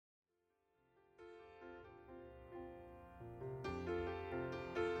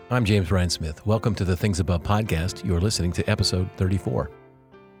I'm James Ryan Smith. Welcome to the Things Above podcast. You're listening to episode 34.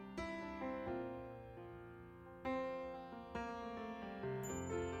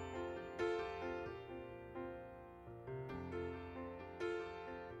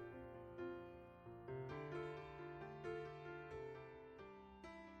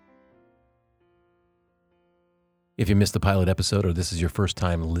 If you missed the pilot episode or this is your first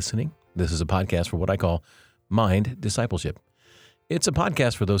time listening, this is a podcast for what I call mind discipleship. It's a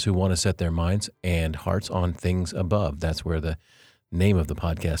podcast for those who want to set their minds and hearts on things above. That's where the name of the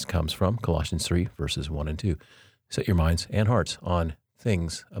podcast comes from, Colossians 3, verses 1 and 2. Set your minds and hearts on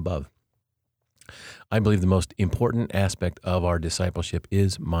things above. I believe the most important aspect of our discipleship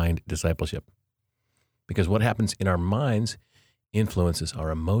is mind discipleship. Because what happens in our minds influences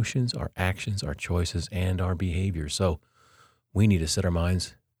our emotions, our actions, our choices, and our behaviors. So we need to set our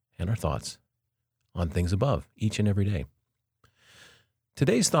minds and our thoughts on things above each and every day.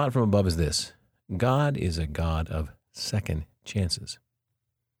 Today's thought from above is this: God is a God of second chances.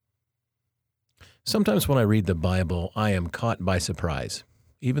 Sometimes when I read the Bible, I am caught by surprise,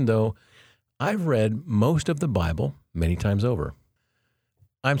 even though I've read most of the Bible many times over.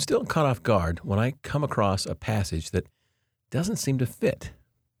 I'm still caught off guard when I come across a passage that doesn't seem to fit.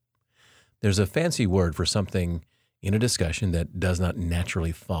 There's a fancy word for something in a discussion that does not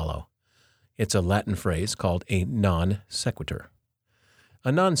naturally follow. It's a Latin phrase called a non sequitur.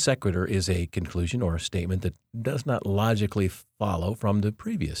 A non sequitur is a conclusion or a statement that does not logically follow from the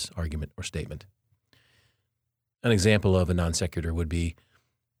previous argument or statement. An example of a non sequitur would be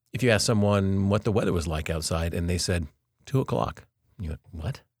if you ask someone what the weather was like outside and they said 2:00. You went,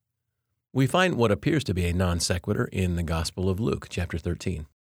 what? We find what appears to be a non sequitur in the Gospel of Luke, chapter 13.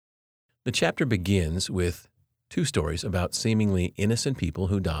 The chapter begins with two stories about seemingly innocent people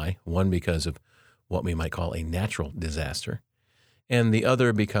who die, one because of what we might call a natural disaster, and the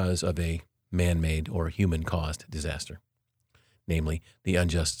other because of a man-made or human-caused disaster, namely the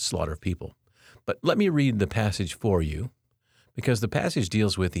unjust slaughter of people. But let me read the passage for you, because the passage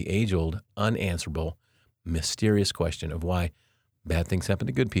deals with the age-old, unanswerable, mysterious question of why bad things happen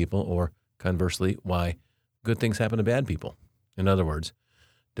to good people, or conversely, why good things happen to bad people. In other words,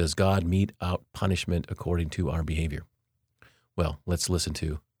 does God mete out punishment according to our behavior? Well, let's listen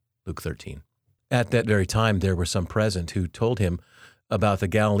to Luke 13. At that very time, there were some present who told him about the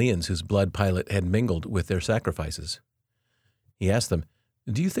Galileans whose blood Pilate had mingled with their sacrifices. He asked them,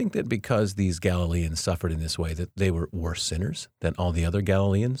 "Do you think that because these Galileans suffered in this way that they were worse sinners than all the other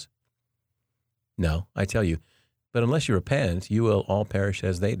Galileans? No, I tell you, but unless you repent, you will all perish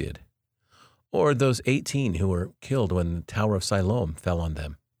as they did. Or those 18 who were killed when the Tower of Siloam fell on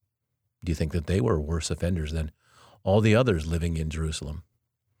them. Do you think that they were worse offenders than all the others living in Jerusalem?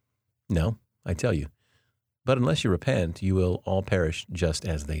 No, I tell you, but unless you repent, you will all perish just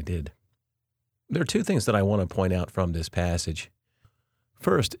as they did." There are two things that I want to point out from this passage.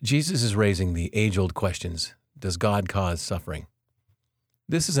 First, Jesus is raising the age-old questions. Does God cause suffering?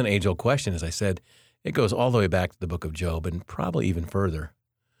 This is an age-old question, as I said. It goes all the way back to the book of Job and probably even further.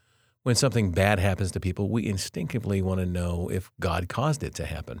 When something bad happens to people, we instinctively want to know if God caused it to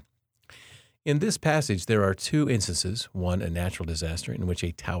happen. In this passage, there are two instances, one a natural disaster in which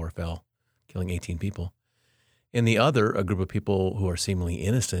a tower fell, killing 18 people, and the other, a group of people who are seemingly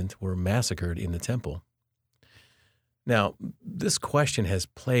innocent were massacred in the temple. Now, this question has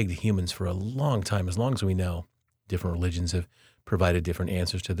plagued humans for a long time, as long as we know. Different religions have provided different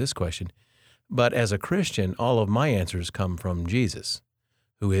answers to this question. But as a Christian, all of my answers come from Jesus,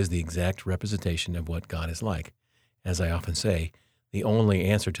 who is the exact representation of what God is like. As I often say, the only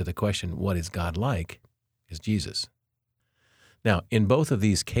answer to the question, what is God like, is Jesus. Now, in both of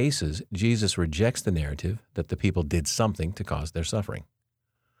these cases, Jesus rejects the narrative that the people did something to cause their suffering.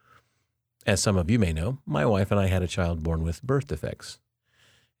 As some of you may know, my wife and I had a child born with birth defects.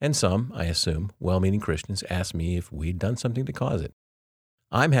 And some, I assume, well-meaning Christians asked me if we'd done something to cause it.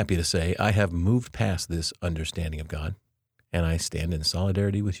 I'm happy to say I have moved past this understanding of God, and I stand in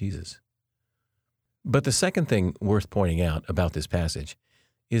solidarity with Jesus. But the second thing worth pointing out about this passage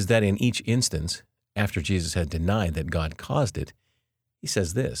is that in each instance, after Jesus had denied that God caused it, he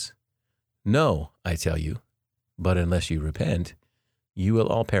says this: "No, I tell you, but unless you repent, you will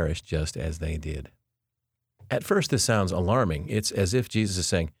all perish just as they did." At first, this sounds alarming. It's as if Jesus is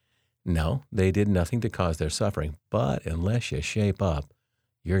saying, no, they did nothing to cause their suffering, but unless you shape up,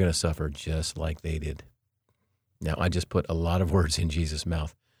 you're going to suffer just like they did. Now, I just put a lot of words in Jesus'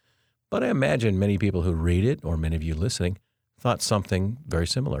 mouth, but I imagine many people who read it, or many of you listening, thought something very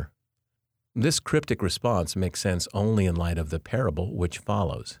similar. This cryptic response makes sense only in light of the parable which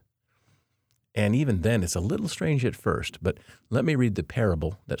follows. And even then, it's a little strange at first, but let me read the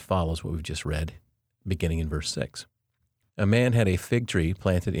parable that follows what we've just read, beginning in verse 6. A man had a fig tree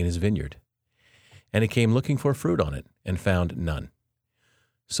planted in his vineyard, and he came looking for fruit on it and found none.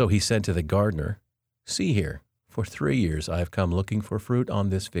 So he said to the gardener, "See here, for 3 years I have come looking for fruit on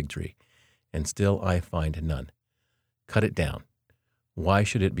this fig tree, and still I find none. Cut it down. Why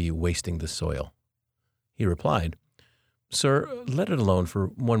should it be wasting the soil?" He replied, "Sir, let it alone for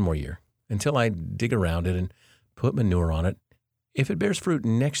 1 more year, until I dig around it and put manure on it. If it bears fruit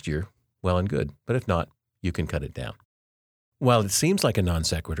next year, well and good, but if not, you can cut it down." While it seems like a non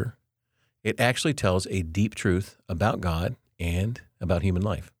sequitur, it actually tells a deep truth about God and about human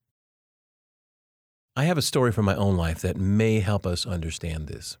life. I have a story from my own life that may help us understand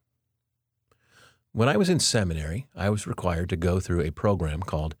this. When I was in seminary, I was required to go through a program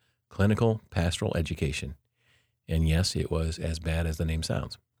called Clinical Pastoral Education. And yes, it was as bad as the name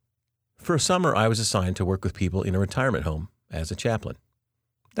sounds. For a summer, I was assigned to work with people in a retirement home as a chaplain.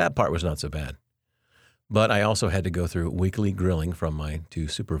 That part was not so bad. But I also had to go through weekly grilling from my 2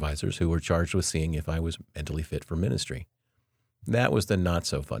 supervisors who were charged with seeing if I was mentally fit for ministry. That was the not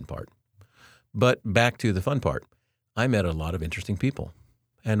so fun part. But back to the fun part. I met a lot of interesting people,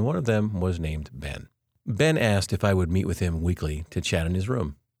 and one of them was named Ben. Ben asked if I would meet with him weekly to chat in his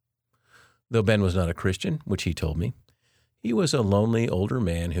room. Though Ben was not a Christian, which he told me, he was a lonely older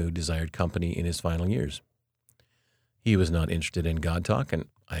man who desired company in his final years. He was not interested in God talk, and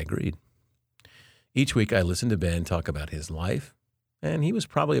I agreed. Each week I listened to Ben talk about his life, and he was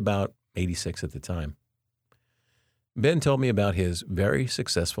probably about 86 at the time. Ben told me about his very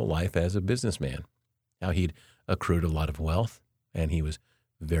successful life as a businessman, how he'd accrued a lot of wealth, and he was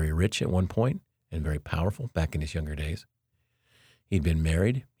very rich at one point and very powerful back in his younger days. He'd been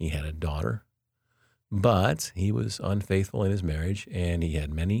married, he had a daughter, but he was unfaithful in his marriage, and he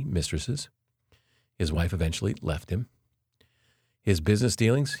had many mistresses. His wife eventually left him. His business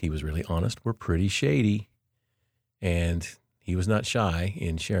dealings, he was really honest, were pretty shady, and he was not shy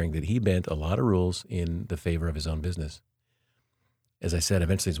in sharing that he bent a lot of rules in the favor of his own business. As I said,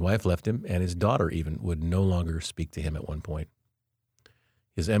 eventually his wife left him, and his daughter even would no longer speak to him at one point.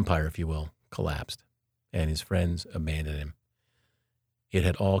 His empire, if you will, collapsed, and his friends abandoned him. It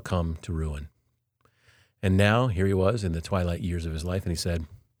had all come to ruin. And now, here he was in the twilight years of his life, and he said,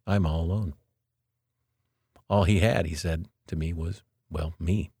 "I'm all alone." All he had, he said to me, was, well,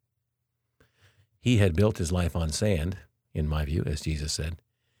 me. He had built his life on sand, in my view, as Jesus said,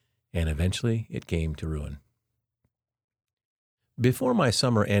 and eventually it came to ruin. Before my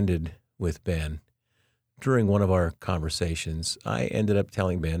summer ended with Ben, during one of our conversations, I ended up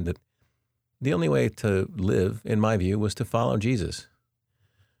telling Ben that the only way to live, in my view, was to follow Jesus.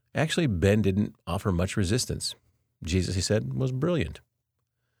 Actually, Ben didn't offer much resistance. Jesus, he said, was brilliant.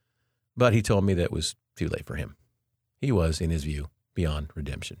 But he told me that it was too late for him. He was, in his view, beyond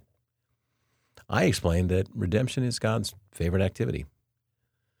redemption. I explained that redemption is God's favorite activity.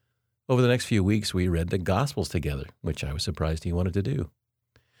 Over the next few weeks, we read the Gospels together, which I was surprised he wanted to do.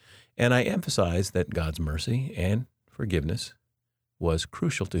 And I emphasized that God's mercy and forgiveness was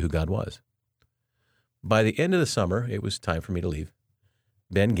crucial to who God was. By the end of the summer, it was time for me to leave.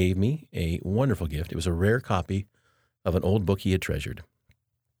 Ben gave me a wonderful gift. It was a rare copy of an old book he had treasured.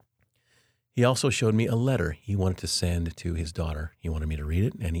 He also showed me a letter he wanted to send to his daughter. He wanted me to read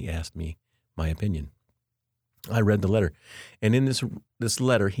it, and he asked me my opinion. I read the letter, and in this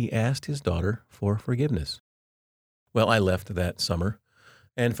letter, he asked his daughter for forgiveness. Well, I left that summer,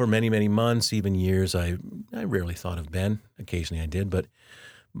 and for many, many months, even years, I rarely thought of Ben. Occasionally I did, but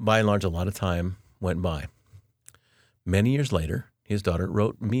by and large, a lot of time went by. Many years later, his daughter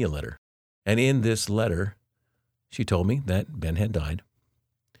wrote me a letter, and in this letter, she told me that Ben had died.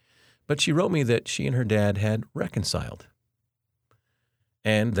 But she wrote me that she and her dad had reconciled.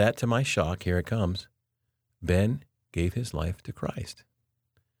 And that, to my shock, here it comes, Ben gave his life to Christ.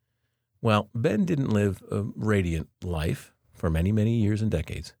 Well, Ben didn't live a radiant life for many, many years and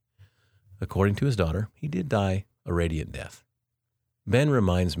decades. According to his daughter, he did die a radiant death. Ben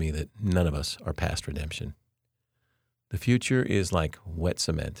reminds me that none of us are past redemption. The future is like wet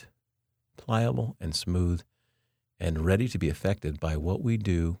cement, pliable and smooth, and ready to be affected by what we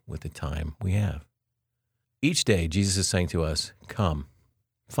do with the time we have. Each day, Jesus is saying to us, "Come,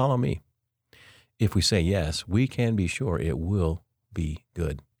 follow me." If we say yes, we can be sure it will be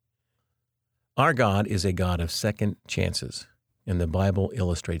good. Our God is a God of second chances, and the Bible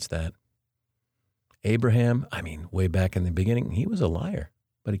illustrates that. Abraham, way back in the beginning, he was a liar,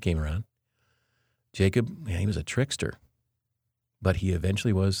 but he came around. Jacob, he was a trickster, but he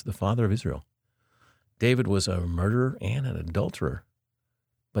eventually was the father of Israel. David was a murderer and an adulterer,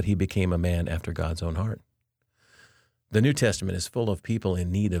 but he became a man after God's own heart. The New Testament is full of people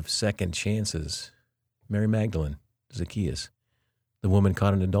in need of second chances. Mary Magdalene, Zacchaeus, the woman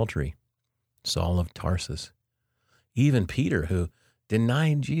caught in adultery, Saul of Tarsus. Even Peter, who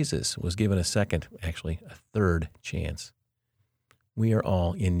denied Jesus, was given a third chance. We are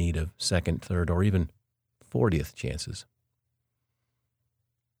all in need of second, third, or even 40th chances.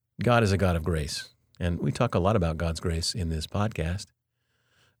 God is a God of grace, and we talk a lot about God's grace in this podcast.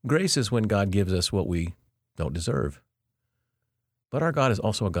 Grace is when God gives us what we don't deserve. But our God is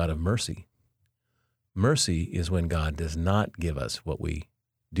also a God of mercy. Mercy is when God does not give us what we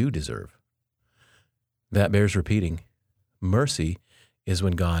do deserve. That bears repeating. Mercy is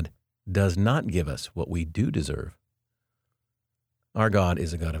when God does not give us what we do deserve. Our God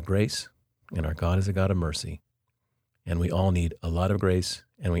is a God of grace, and our God is a God of mercy. And we all need a lot of grace,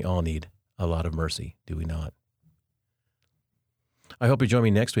 and we all need a lot of mercy, do we not? I hope you join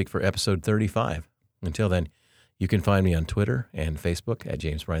me next week for episode 35. Until then, you can find me on Twitter and Facebook at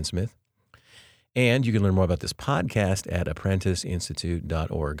James Bryan Smith. And you can learn more about this podcast at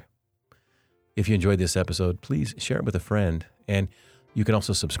apprenticeinstitute.org. If you enjoyed this episode, please share it with a friend. And you can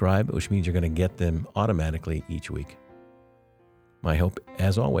also subscribe, which means you're going to get them automatically each week. My hope,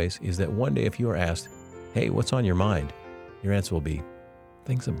 as always, is that one day if you are asked, hey, what's on your mind? Your answer will be,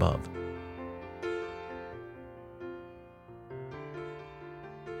 things above.